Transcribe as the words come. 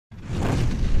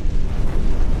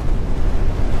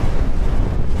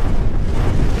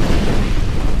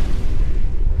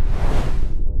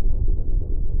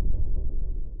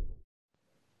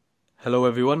Hello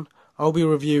everyone, I'll be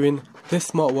reviewing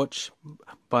this smartwatch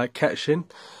by Catshin.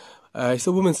 It's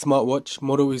a women's smartwatch,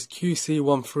 model is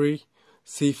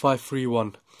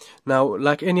QC13-C531. Now,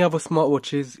 like any other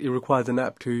smartwatches, it requires an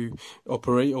app to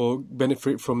operate or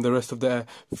benefit from the rest of the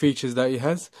features that it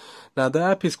has. Now, the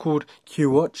app is called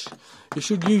QWatch. You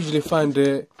should usually find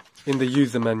it in the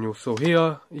user manual. So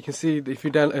here, you can see if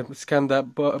you scan that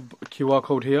QR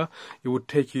code here, it would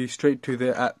take you straight to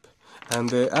the app. And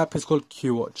the app is called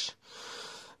QWatch.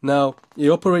 Now, it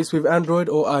operates with Android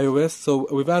or iOS. So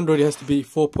with Android, it has to be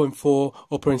 4.4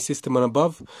 operating system and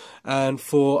above. And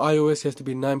for iOS, it has to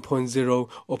be 9.0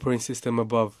 operating system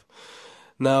above.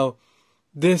 Now,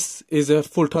 this is a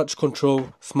full touch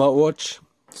control smartwatch.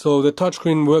 So the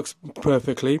touchscreen works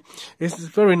perfectly. It's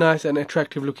very nice and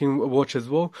attractive looking watch as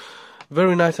well.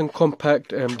 Very nice and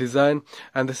compact design.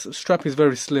 And the strap is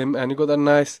very slim. And you got that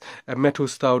nice metal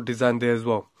style design there as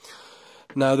well.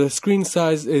 Now the screen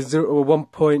size is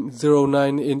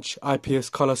 1.09 inch IPS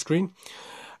color screen,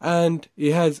 and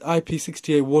it has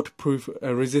IP68 waterproof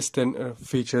resistant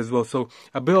feature as well. So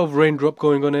a bit of raindrop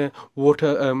going on it,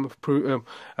 a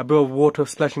bit of water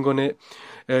splashing on it.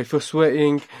 If you're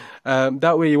sweating,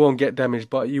 that way you won't get damaged,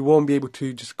 but you won't be able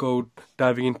to just go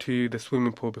diving into the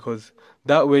swimming pool because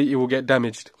that way it will get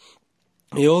damaged.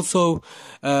 It also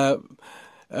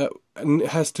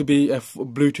has to be a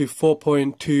Bluetooth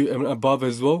 4.2 and above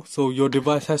as well. So your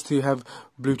device has to have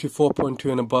Bluetooth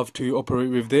 4.2 and above to operate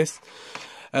with this.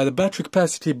 The battery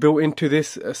capacity built into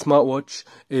this smartwatch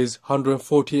is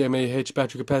 140 mAh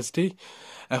battery capacity.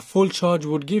 A full charge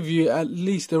would give you at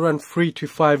least around 3 to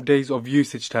 5 days of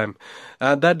usage time.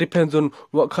 That depends on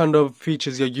what kind of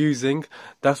features you're using.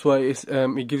 That's why it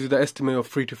gives you the estimate of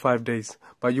 3 to 5 days.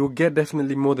 But you'll get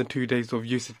definitely more than 2 days of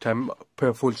usage time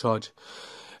per full charge.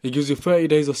 It gives you 30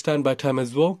 days of standby time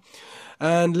as well.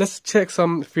 And let's check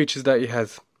some features that it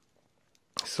has.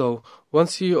 So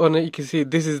once you're on it, you can see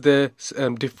this is the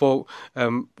default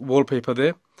wallpaper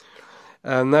there.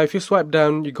 And now if you swipe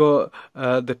down, you got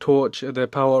the torch, the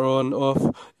power on, off.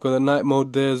 You got the night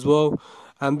mode there as well.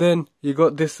 And then you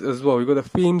got this as well. You got the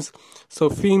themes. So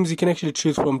themes, you can actually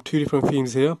choose from 2 different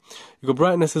themes here. You got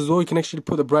brightness as well. You can actually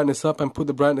put the brightness up and put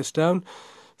the brightness down.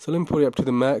 So let me put it up to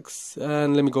the max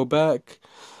and let me go back.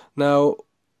 Now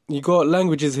you got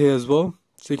languages here as well.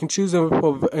 So you can choose them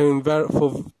for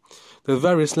the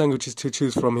various languages to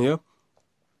choose from here.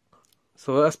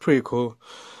 So that's pretty cool.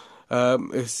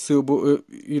 It's suitable,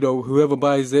 whoever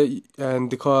buys it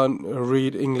and they can't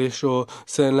read English or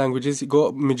certain languages, you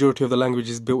got majority of the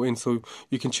languages built in, so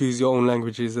you can choose your own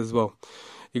languages as well.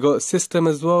 You got system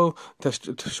as well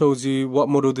that shows you what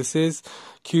model this is,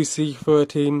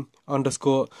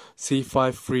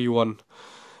 QC13-C531.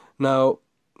 Now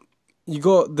you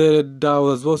got the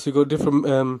dial as well, so you got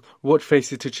different watch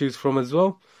faces to choose from as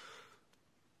well.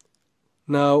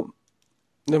 Now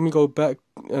let me go back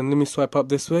and let me swipe up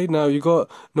this way. Now you got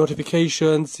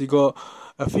notifications, you got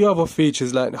a few other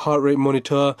features like heart rate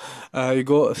monitor, you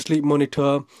got a sleep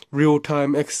monitor,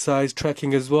 real-time exercise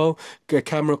tracking as well,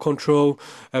 camera control,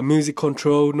 music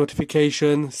control,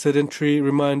 notification, sedentary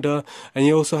reminder, and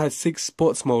you also had 6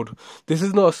 sports mode. This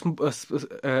is not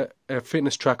a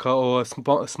fitness tracker or a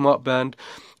smart band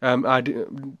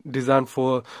designed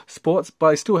for sports,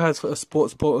 but it still has a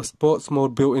sports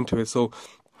mode built into it. So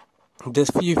there's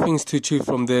a few things to choose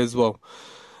from there as well.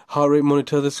 Heart rate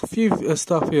monitor, there's a few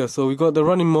stuff here. So we got the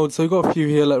running mode, so we got a few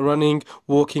here like running,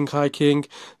 walking, hiking,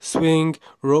 swing,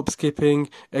 rope skipping,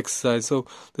 exercise. So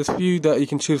there's a few that you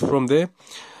can choose from there.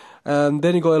 And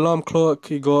then you got alarm clock,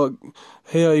 you got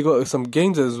some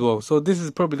games as well. So this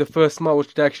is probably the first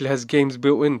smartwatch that actually has games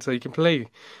built in, so you can play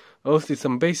obviously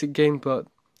some basic games, but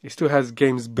it still has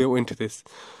games built into this.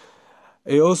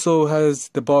 It also has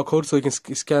the barcode, so you can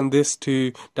scan this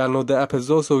to download the app as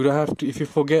well. So you don't have to, if you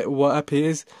forget what app it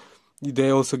is,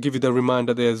 they also give you the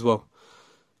reminder there as well.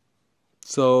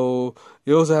 So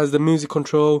it also has the music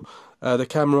control, the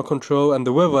camera control, and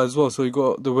the weather as well. So you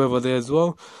got the weather there as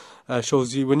well.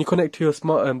 Shows you when you connect to your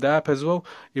the app as well,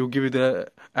 it will give you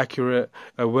the accurate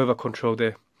weather control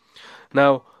there.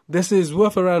 Now this is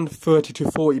worth around £30 to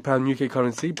 £40 UK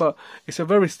currency, but it's a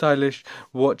very stylish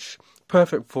watch,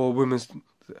 perfect for women's,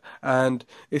 and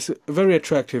it's very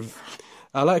attractive.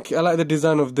 I like the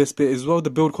design of this bit as well. The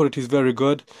build quality is very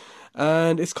good,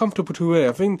 and it's comfortable to wear.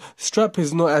 I think strap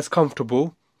is not as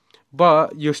comfortable,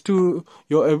 but you're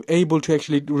able to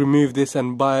actually remove this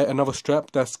and buy another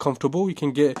strap that's comfortable. You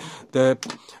can get the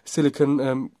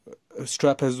silicone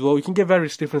strap as well. You can get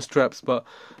various different straps, but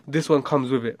this one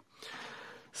comes with it.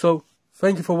 So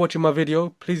thank you for watching my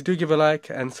video. Please do give a like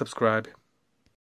and subscribe.